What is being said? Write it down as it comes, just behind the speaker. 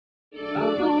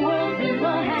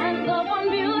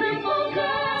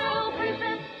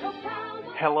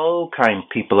Hello, kind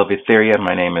people of Etheria.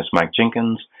 My name is Mike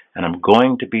Jenkins, and I'm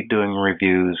going to be doing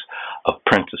reviews of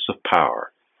Princess of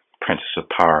Power. Princess of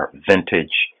Power vintage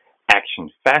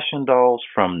action fashion dolls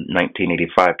from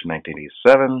 1985 to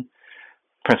 1987.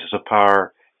 Princess of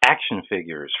Power action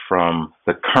figures from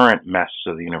the current Masters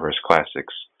of the Universe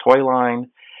Classics toy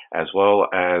line, as well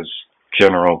as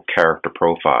general character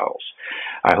profiles.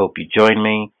 I hope you join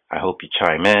me. I hope you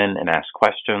chime in and ask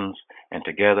questions, and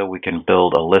together we can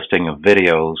build a listing of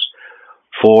videos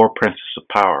for Princess of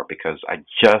Power, because I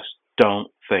just don't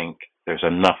think there's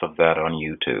enough of that on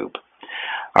YouTube.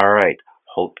 All right,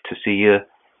 hope to see you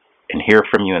and hear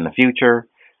from you in the future.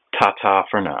 Ta-ta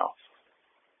for now.